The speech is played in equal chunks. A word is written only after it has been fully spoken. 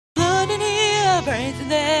crazy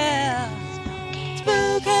there.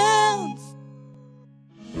 SpookHounds.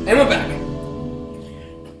 And we're back.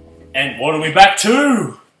 And what are we back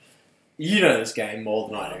to? You know this game more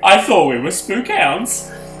than I do. I thought we were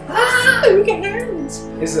SpookHounds.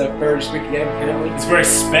 SpookHounds! This is a very spooky game, apparently. It's a very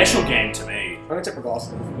special game to me. I'm gonna take my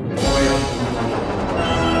glasses off.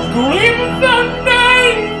 Grim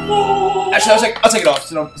Fandango! Actually, I'll take it off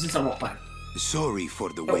since I'm not playing. Sorry for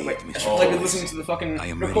the Oh, wait, wait, Mr. I've been listening to the fucking I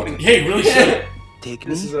am recording. ready Yeah, you really should. Take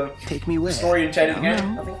This me. is a Take me where? story-oriented No,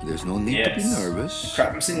 game, no. I think. There's no need to be Yes. nervous.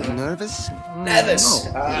 Crap, I'm sitting there. Nervous? Nervous.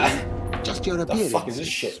 No. Just your The appearance. fuck is this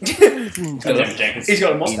shit? Goddamn Jenkins. He's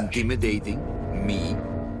got a mustache. Intimidating me,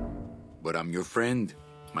 but I'm your friend.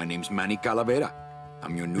 My name's Manny Calavera.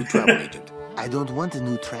 I'm your new travel agent. I don't want a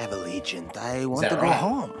new travel agent. I want that to go right?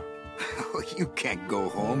 home. You can't go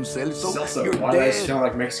home, Celso. Celso, You're why do they dead. sound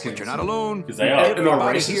like Mexicans? But you're not alone. 'Cause they are.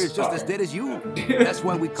 Everybody racist. here is just as dead as you. That's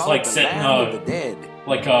why we call like it the setting, land of the dead.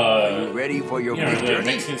 Like, Are you ready for your you know, big the journey?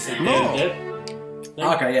 Mexicans say No. dead.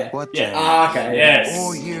 Okay, yeah. What? Yeah. Okay. Yes.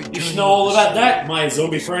 Oh, you're You should know all about that, my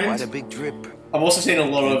zombie Quite a friend. big trip. I've also seen a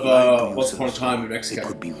lot of Once Upon a Time in It Mexico.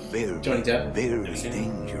 could be very, Johnny Depp. very seen it?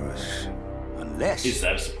 dangerous. Unless Is that a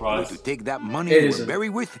you're surprise? to take that money It you isn't. were buried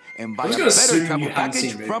with and buy I'm a just gonna better assume travel you haven't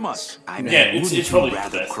package seen from movies. us. I mean, Yeah, it's wouldn't probably you rather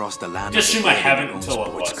the best. cross the land Just of assume I the dead haven't in your own until it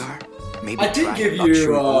sports was. car? Maybe I did try give luxury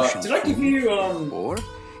you, ocean did I give you, Or,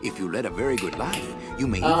 if you led a very good life, you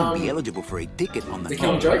may even be eligible for a ticket on the The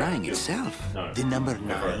Killing number Joke? 9 itself. No. The number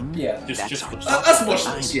 9? yeah. Just Our that's watch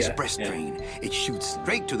Line this, yeah. express train. It shoots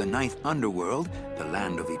straight to the 9th underworld, the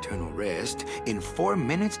land of eternal rest, in 4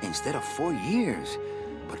 minutes instead of 4 years.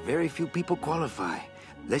 But very few people qualify.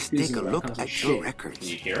 Let's These take a are all look kinds of at shit. your Can records.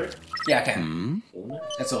 you hear it? Yeah, I can.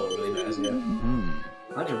 That's all it really matters, yeah.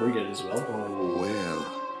 I had to read it as well. Well,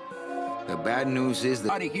 the bad news is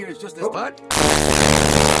that everybody here is just as bad.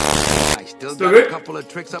 I still got good? a couple of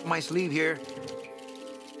tricks up my sleeve here.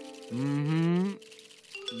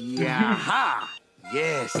 Yeah.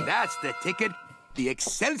 Yes, that's the ticket. The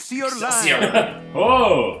Excelsior line.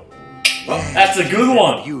 Oh! That's a good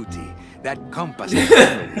one. Beauty. That compass.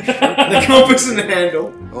 The compass and the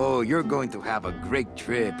handle. Oh, you're going to have a great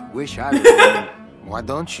trip. Wish I was. Why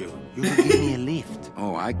don't you? You could give me a lift.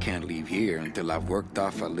 Oh, I can't leave here until I've worked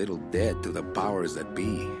off a little debt to the powers that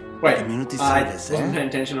be. Wait, Community I service, wasn't eh? paying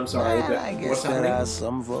attention, I'm sorry, Well, but I what's guess there happening? are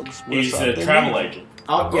some folks He's worse a off than travel me. agent.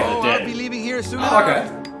 Oh, yeah. Oh, dead. I'll be leaving here soon. Oh,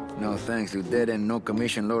 okay. No thanks to dead and no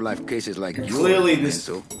commission low-life cases like you. Clearly this,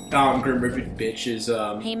 Grim Reaper bitch is,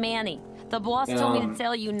 Hey Manny, the boss told me to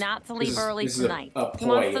tell you not to leave early tonight. He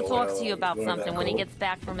wants to talk to you about something when he gets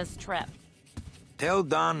back from his trip. Tell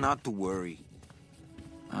Don not to worry.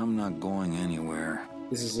 I'm not going anywhere.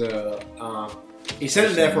 this is, he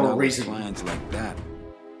sent it there for a Not with reason. clients like that.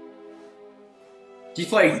 Do you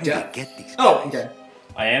play Where do they Death? get these Oh, guys? okay.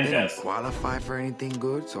 I am They don't deaf. qualify for anything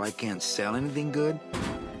good, so I can't sell anything good.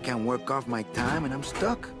 Can't work off my time, and I'm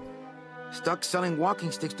stuck. Stuck selling walking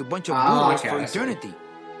sticks to a bunch of boodles okay, for I see. eternity.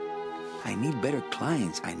 I need better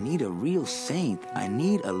clients. I need a real saint. I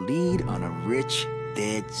need a lead on a rich,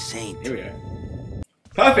 dead saint. Here we go.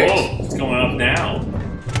 Perfect! Oh, what's going up now?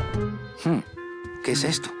 ¿Qué es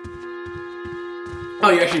esto? Oh,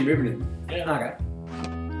 you're actually moving it. Yeah.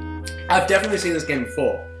 Okay. I've definitely seen this game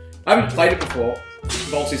before. I haven't played it before.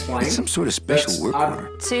 Volty's playing. It's some sort of special work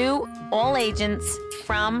order. To all agents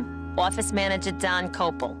from Office Manager Don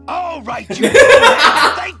Copel. All right, you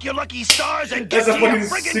thank your lucky stars and That's get a to your fucking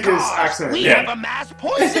friggin' sickest cars. accent. We Yeah. have a mass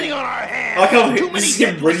poisoning on our hands. I can't Too believe many this is him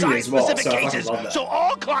deaths reading for as well, specific so I fucking cases. love that. So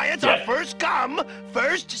all clients Yeah. are first come,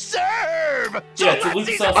 first serve. So Yeah, it's a let's see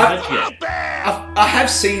Lucas the Alphabet people game. out there. I have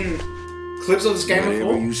seen clips of this game Whatever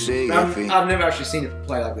before. you say, but Effie. I've never actually seen it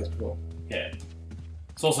play like this before. Yeah.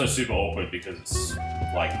 It's also super awkward because it's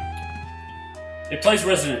like it plays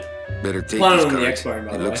Resident. Better take Playing these on the cards. Xbox,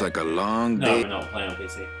 by It the looks way. like a long No, day. we're not playing on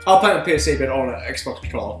PC. I'll play on PC, but on an Xbox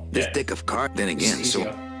controller. This Yeah. deck of cards, then again, It's easier.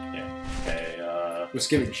 so Yeah. Okay. We're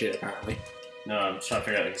skipping shit apparently. No, I'm just trying to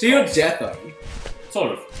figure out. The So you're controls. death, are you?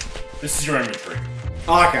 Sort of. This is your inventory.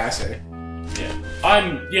 Oh, okay, I see. Yeah.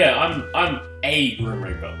 I'm a Grim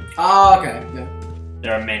Reaper. Oh, okay. Yeah.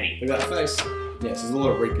 There are many. Look at that face. Yes, there's a lot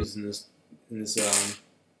of Reapers in this.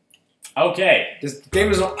 Okay. This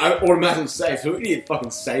game is not automatically saved, so we need to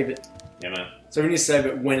fucking save it. Yeah, man. So we need to save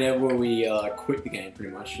it whenever we quit the game,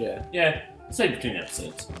 pretty much. Yeah. Yeah. Save between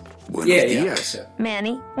episodes. buenos Yeah. dias. Yeah.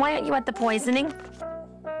 Manny, why aren't you at the poisoning?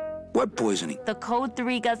 What poisoning? The Code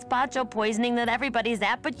 3 gazpacho poisoning that everybody's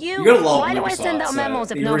at but you. You gotta love Why do I send LucasArts, out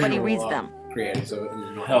memos if the nobody original, reads them? Creators of it.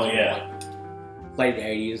 and not Hell just yeah. like- late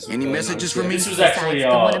 80s. Any messages for me? This was actually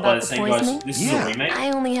Besides the one by about the the same guys. poisoning? This is a remake.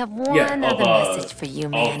 I only have one Yeah, other of, message for you,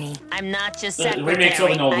 Manny. I'm not your the secretary. remakes of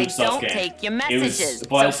an old I Luke Styles don't game. take your It was messages.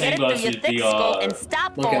 by the So same get it guys through your who thick did skull and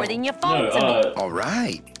stop okay. forwarding your phone No, to me. All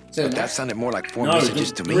right. So But that sounded more like 4 no,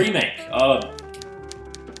 messages the to me. remake.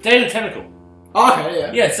 Day of the Tentacle. Okay,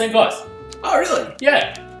 yeah. Yeah, same guys. Oh, really?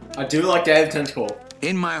 Yeah. I do like Day of the Tentacle.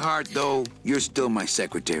 In my heart, though, you're still my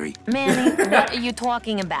secretary. Manny, what are you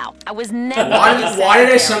talking about? I was never Why your did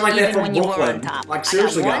they secretary, sound like they're even from when you were Brooklyn? on top. Like,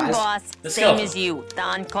 seriously, I got guys. one boss, The same skeleton. as you,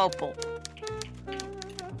 Don Copel.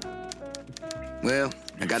 Well,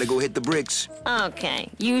 I gotta go hit the bricks. Okay,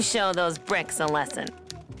 you show those bricks a lesson.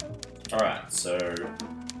 Alright, so.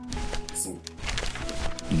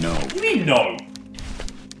 No. What do you mean no?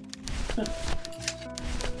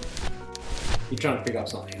 You're trying to pick up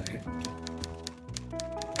something, aren't you?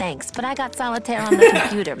 Thanks, but I got solitaire on the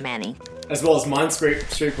computer, Manny. As well as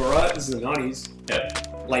Minesweeper, right? This is the 90s. Yeah.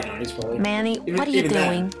 Late 90s, probably. Manny, Even- what are you even that.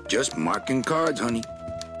 doing? Just marking cards, honey.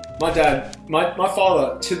 My dad, my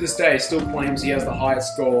father, to this day, still claims he has the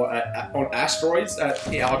highest score on asteroids at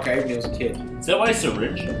the arcade when he was a kid. Is that why he's so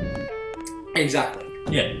rich? Exactly.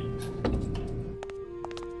 Yeah.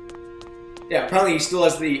 Yeah, apparently he still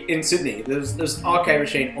has in Sydney, there's an arcade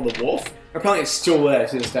machine on the wharf. Apparently it's still there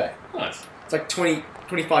to this day. Nice. It's like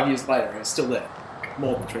 25 years later and it's still there.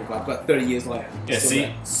 More than 25, but 30 years later. Yeah, it's still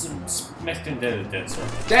see, there. some Mexican Dead of the Dead story.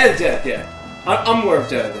 Dead of the Dead, yeah. I'm aware of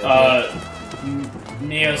Dead of the Dead.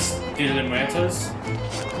 Neos de los Muertos.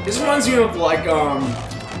 This reminds me of like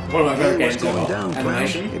one of my favorite Hey, what's games going ever. down, Clown?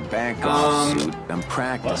 Animation. Get back on, suit. I'm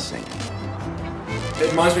practicing. It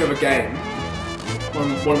reminds me of a game.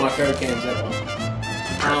 One of my favorite games ever.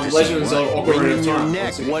 Legend of Zelda: Ocarina Ring of in your Time.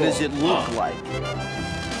 neck, what does it look like?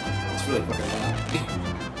 It's really fucking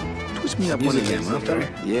loud. Twist me up one of them, huh, fella?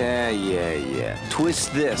 Yeah.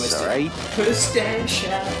 Twist this, Twist it. alright? Twist and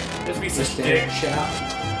shout. Let's be Twist such a dick. and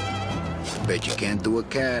shout. Bet you can't do a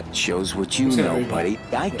cat. Shows what you Who's gonna know, read buddy.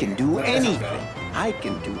 that? I can do That's not anything. bad. I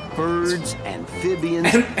can do birds, amphibians,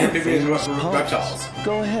 Amphibians, poems. reptiles.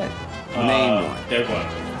 Go ahead. Name one. Dead one.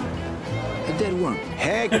 A dead worm.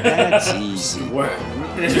 Heck, that's easy. Worm.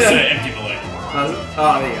 Just an empty balloon.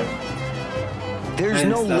 Oh, there you go. There's And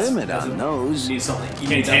no that's- limit that's on a- those. You need something. You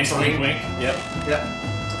need Intense something. wink wink. Yep.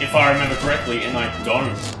 Yeah. If I remember correctly, and I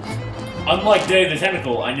don't. Unlike Day of the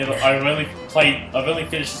Tentacle, I've only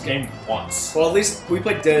finished this game once. Well, at least we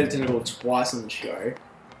played Dead of the Tentacle twice on the show.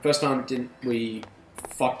 First time we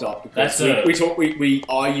fucked up because we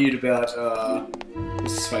argued about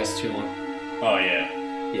what's his face too long. Oh yeah.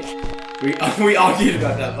 Yeah. We argued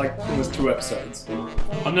about that like almost 2 episodes.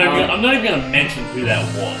 I'm not even gonna mention who that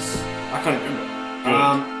was. I can't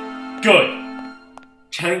remember. Good.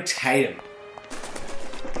 Channing Tatum.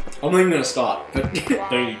 I'm not even gonna start, but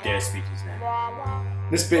Don't you dare speak his name.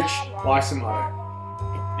 this bitch likes him. The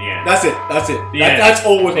end. That's it. Yeah. That's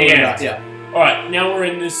all we're The talking end. about. Yeah. Alright, now we're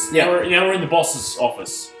in this. Yeah. Now we're in the boss's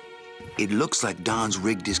office. It looks like Don's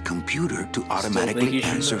rigged his computer to Still think automatically you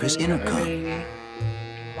should answer his look at intercom. me.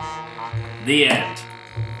 The end.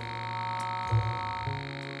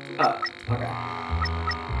 Oh, okay.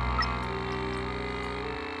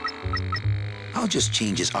 I'll just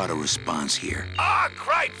change his auto response here. Ah,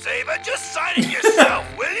 cripe, Saber, just sign it yourself,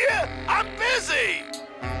 will you? I'm busy.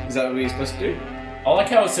 Is that what we're supposed to do? I like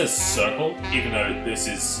how it says circle, even though this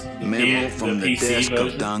is Memo from the PC desk version.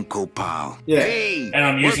 of Don Copal. Yeah. Hey, And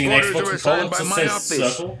I'm using an work Xbox orders are controller, assigned by so it my says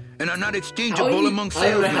office circle. and are not How exchangeable you- among I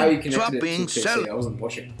don't know how you salesmen. connected Dropping, it to PC. sell. I wasn't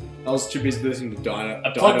watching. I was too busy listening to Dino. I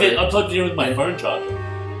plugged it in with my phone charger.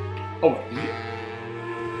 Oh, wait, did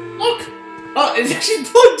you? Look! Oh, it's actually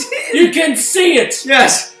plugged in! You can see it!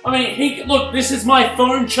 Yes! I mean, look, this is my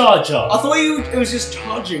phone charger. I thought it was just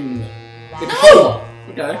charging the controller.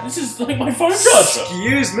 Okay. This is like my phone charger.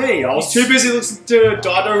 Excuse me, I was too busy listening to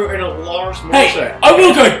Dido and Lawrence Hey, Morissette. I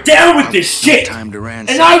will go down with this shit! Time to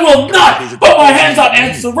ransack. And I will not put my hands up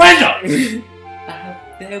and surrender!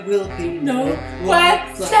 There will be No white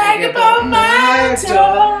flag above my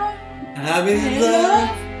door. I'm in love,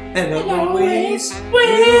 and I always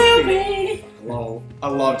will be. Lol. I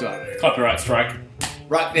love Dido. Copyright strike.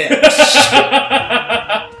 Right there.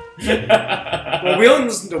 Well, we only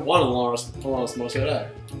listened to one Lawrence Morissette.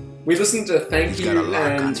 We listened to Thank He's You got a lock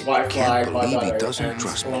on and it. White Can't Flag by believe he Dido doesn't and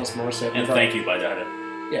trust me. Lawrence Morissette. And thank you by Dada.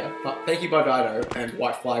 Yeah, Thank You by Dido and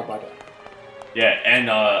White Flag by Dido. Yeah, and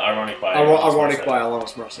Ironic by Ironic by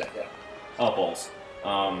Lawrence Morissette, yeah. Oh, balls.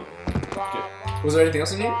 Was there anything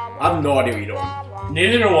else in here? I have no idea what you're doing.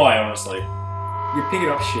 Neither do I, honestly. You're picking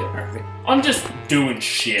up shit, apparently. I'm just doing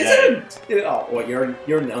shit. Oh, what? You're in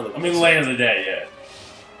the other. I'm in the lane of the day,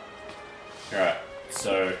 yeah. Alright,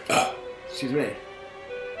 so. Excuse me.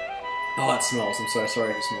 Oh, that smells. I'm so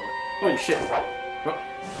sorry to smell it. Oh, shit.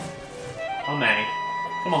 Oh, Manny.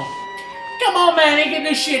 Come on. Come on, Manny, get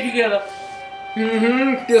this shit together.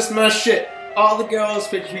 This my shit. All the girls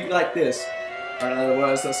picture me like this. I don't know the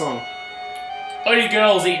words of that song. All you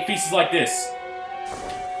girls eat pieces like this.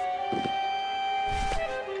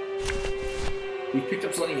 We picked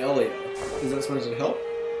up something earlier. Is that supposed to help?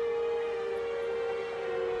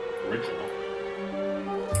 Original.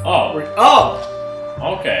 Oh.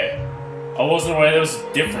 Oh! Okay. I wasn't aware there was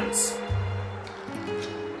a difference.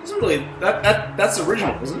 It's not really... That's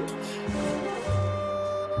original, isn't it?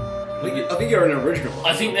 I think you're an original.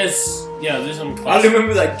 I think there's... Yeah, there's some... I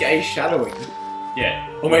remember that gay shadowing. Yeah.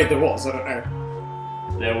 Oh wait, there was. I don't know.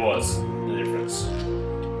 There was the difference.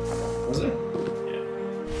 Was it?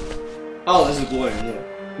 Yeah. Oh, there's a balloon,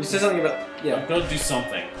 yeah. You said something about... Yeah. I've got to do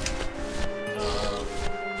something.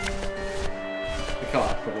 The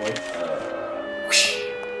car, probably.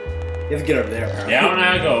 You have to get over there, apparently. Down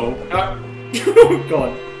I go. Oh,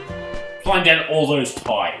 God. Climb down all those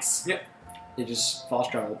ties. Yep. You just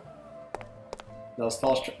fast traveled. That was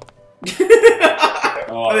fast travel.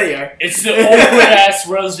 Oh, there you go. It's the awkward-ass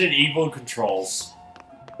Resident Evil controls.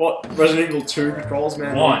 What? Resident Evil 2 controls,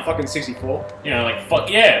 man? One. Fucking 64. You know, like, fuck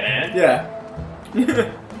yeah, man. Yeah.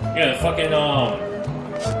 Yeah, the fucking,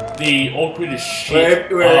 the awkward as shit,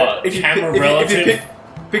 if camera you relative.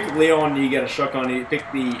 pick Leon, you get a shotgun. You pick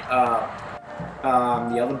the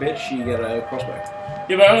other bitch, you get a crossbow.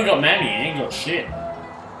 Yeah, but I only got Manny, I ain't got shit.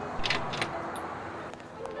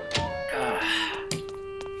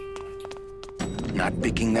 Not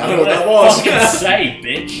picking I that don't know up. what that was. Fucking say,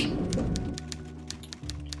 bitch.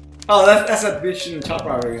 Oh, that's that bitch in the top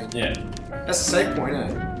right again. Yeah. That's the save point,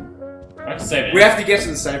 isn't it? I can save it. We have to get to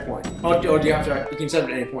the save point. Or do you have to? You can save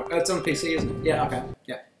it at any point. It's on PC, isn't it? Yeah. Okay.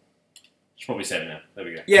 Yeah. Should probably save it now. There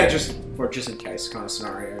we go. Yeah, just in case kind of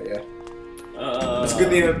scenario. Yeah. It's a good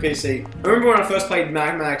thing on PC. I remember when I first played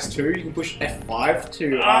Mad Max 2, you can push F5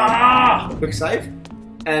 to quick save,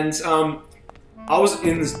 and I was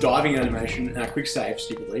in this diving animation and I quick saved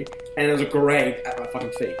stupidly, and there was a grave at my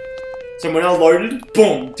fucking feet. So when I loaded,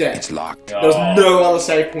 boom, dead. It's locked. There was no other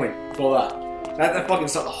save point for that. That fucking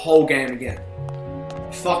stopped the whole game again.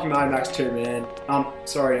 Fuck Mad Max 2, man.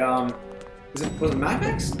 Sorry, was it Mad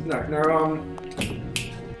Max? No,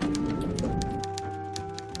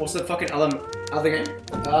 what's the fucking other game?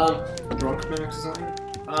 Drunk Max or something?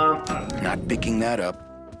 I don't know. Not picking that up.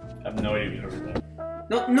 I have no idea what you're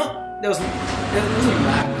talking about. There wasn't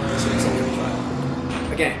Mad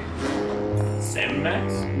Max. Again. Sam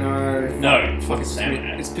Max? No. Fucking Sam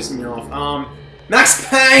Max. It's pissing me off. Max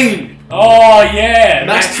Payne! Oh, yeah!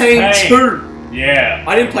 Max Payne 2! Yeah.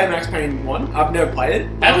 I didn't play Max Payne 1. I've never played it.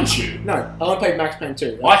 Haven't you? No, I only played Max Payne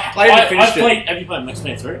 2. Have you played Max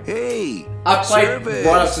Payne 3? Hey! I played service.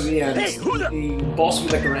 right up to the end. Hey, who the boss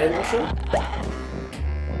with the grenade launcher?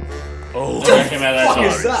 Oh, Came out of that fuck door.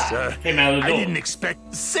 is that? sir. Came out of the I door. didn't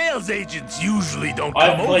expect sales agents usually don't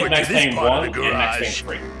I've come played over Max to this Payne part 1 of the and Max garage.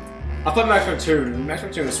 Payne 3. I played Max Payne 2, and Max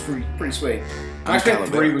Payne 2 was pretty sweet. Max Payne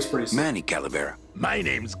 3 was pretty sweet. Manny Calavera. My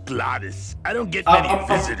name's Gladys. I don't get many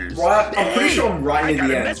visitors. I'm pretty sure I'm right I in got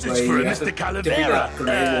the a end. message where for you have to Mr. defeat that grenade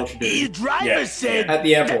Calavera. launcher dude. Your driver Yeah, said at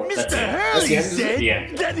the airport. that That's Mr. it. That's the Hurley end, isn't it? said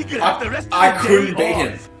Yeah. that he could have the rest of the I couldn't day beat off.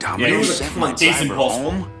 him. Dominic he was a sent cunt. my It's driver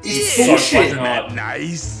impossible. home. He's So bullshit. fucking Isn't that hard.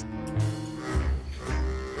 nice?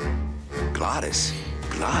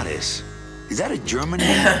 Gladys. Is that a German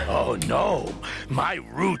name? Oh no, my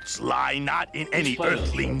roots lie not in any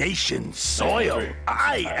earthly nation's soil.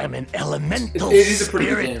 I am an elemental It is a pretty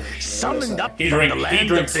good spirit game, actually, summoned up He from drink- the he land of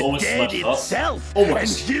drinks the almost as dead much as us. itself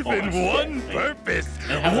Almost. and given Almost. one purpose,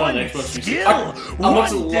 And have one one Xbox 360. skill, I'm up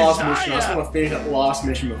to one the last mission. I just desire want to finish that last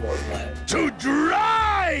mission before I play it. to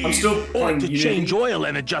drive. I'm still or playing to Unity. change oil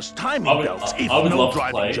and adjust timing belts if I would no love to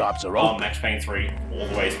driving play jobs are open. Max Payne 3 all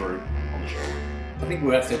the way through on the show. I think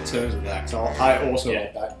we'll have to take turns with that, because I also Yeah.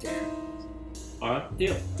 like that game. Alright,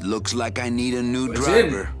 deal. Looks like I need a new It's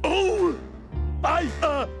driver. Oh, I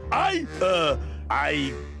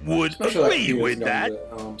would Especially like agree with that.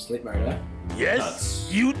 Sleep mode, eh? Yes, That's-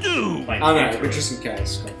 you do. Playing I the know, game but through just in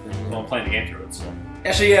case. Well, I'm playing the game through it, so.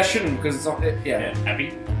 Actually, yeah, I shouldn't, because it's not. Yeah.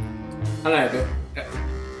 Happy? I know, but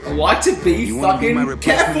I like to be You wanna be my fucking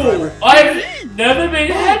replacement careful. driver? I've never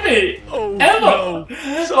been happy! Oh Ever! no,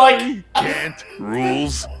 Like, can't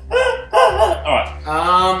rules.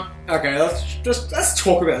 alright. Okay, let's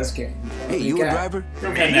talk about this game. Hey, you a driver?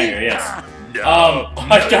 From Fandango, yes. No,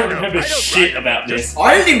 I don't remember shit about this.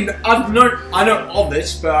 I don't even. I know of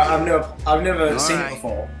this, but I've never seen it Alright.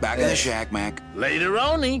 before. Back in the shack, Mac. Later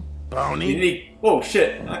on, Pony. You need. Oh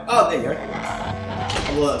shit! Oh, there you go.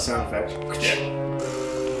 I love that sound effect. Yeah.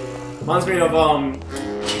 Reminds me of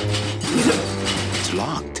It's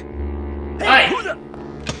locked. Hey! Who the...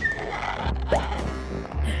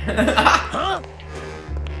 Huh?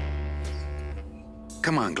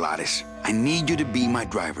 Come on, Gladys. I need you to be my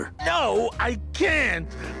driver. No, I can't.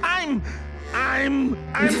 I'm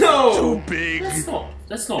No. too big.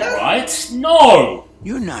 That's not right. No!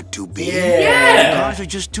 You're not too big. Yeah. The cars are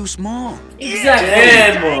just too small. Exactly.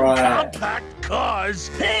 Damn right. Compact cars.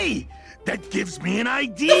 Hey, that gives me an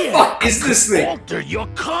idea. What is this thing? Alter your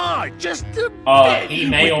car just a bit. He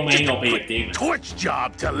may with or may just not be a quick demon. torch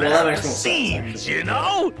job to Well, let that out the makes more sense, scenes, actually. you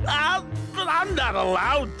know? I'm not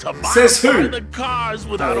allowed to Says modify who? the cars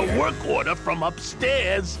without Oh, yeah. a work order from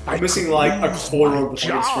upstairs. I'm missing like a quarter of the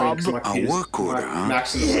fucking screen because my A PS work order, huh?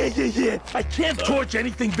 maximum. Yeah. I can't torch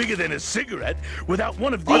anything bigger than a cigarette without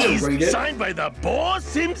one of I didn't read these it. signed by the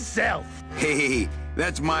boss himself. Hey,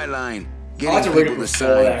 that's my line. I had to Getting read it people to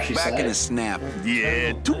before they sign actually back say in it. a snap.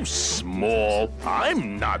 Yeah, too small.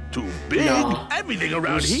 I'm not too big. Nah. Everything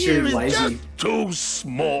around Just here too is lazy. just too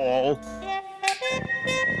small.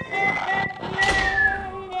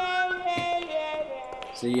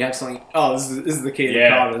 So you have something. Oh, this is the key to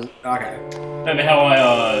Yeah. the car. Okay. Remember how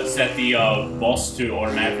I set the boss to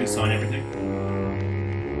automatically sign everything?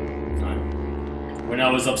 When I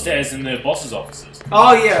was upstairs in the boss's offices.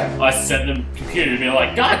 Oh yeah. I set the computer to be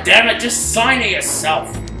like, God damn it, just sign it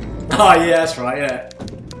yourself. Oh yeah, that's right. Yeah.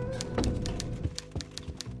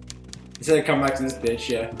 Instead of come back to this bitch,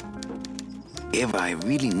 yeah. Eva, I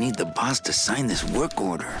really need the boss to sign this work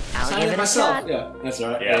order. I'll Sign give it it a myself. shot. Yeah, that's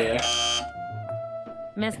right. Yeah. Yeah.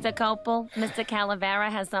 Mr. Copel, Mr. Calavera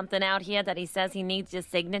has something out here that he says he needs your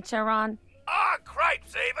signature on. Ah,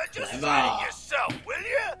 cripes, Ava, just Clever. sign it yourself, will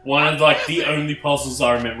you? One of like the only puzzles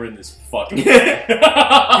I remember in this fucking game.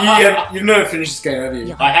 You've never finished this game, have you?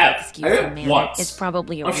 You'll I have. Excuse I me, have man. once. It's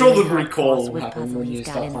probably a I'm sure really the hard recall crossword happened puzzle when he's you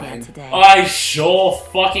got start in there playing. today. I sure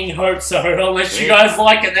fucking hope so, unless you guys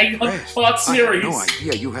like it. They got Chris, part I series. had no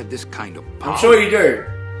idea you had this kind of power. I'm sure you do.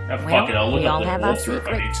 Oh, fuck it, I'll look we all up have the our walkthrough if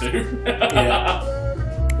I need to. Yeah.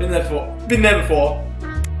 Been there before.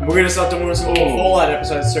 We're gonna start doing some more Ooh. Fallout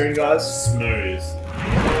episodes soon, guys. Smooth.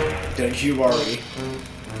 Don't you worry.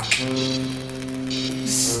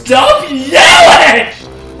 Stop yelling!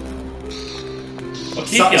 I'll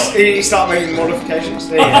keep yelling. You start making modifications.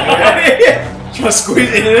 There you go. Try to squeeze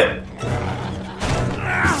in it.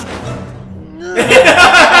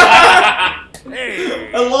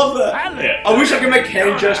 Hey, I love that. Yeah. I wish I could make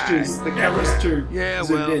hand gestures. The camera's too Yeah,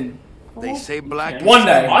 zoomed well, in. they say black is One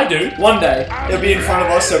day. I do. One day. It'll be in front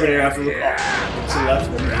of us, so we don't have to look up to the left.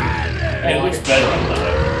 It looks better on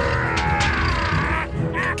that.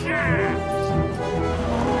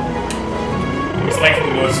 He's making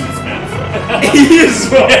the noise in his mouth. He is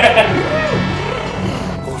right.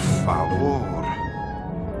 Por favor.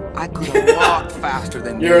 I could have walked faster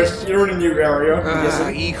than You're this. in a new area. I'm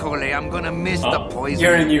guessing. Híjole, I'm gonna miss the Oh. poison.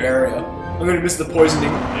 You're in a new area. I'm gonna miss the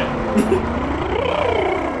poisoning.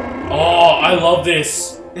 Oh, I love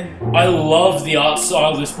this. I love the art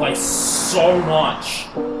style of this place so much.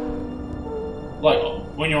 Like,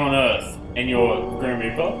 when you're on Earth and you're Grim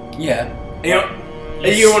Reaper. Yeah. Are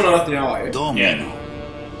you on Earth now, are you? Domino. Yeah.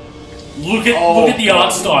 Look at the God.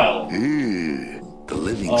 art style. The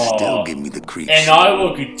living Oh. still give me the creeps. And I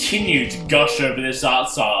will continue to gush over this art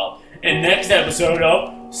style in next episode of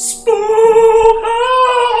SpookHounds!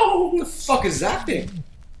 What the fuck is that thing?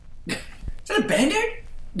 Is that a band-aid?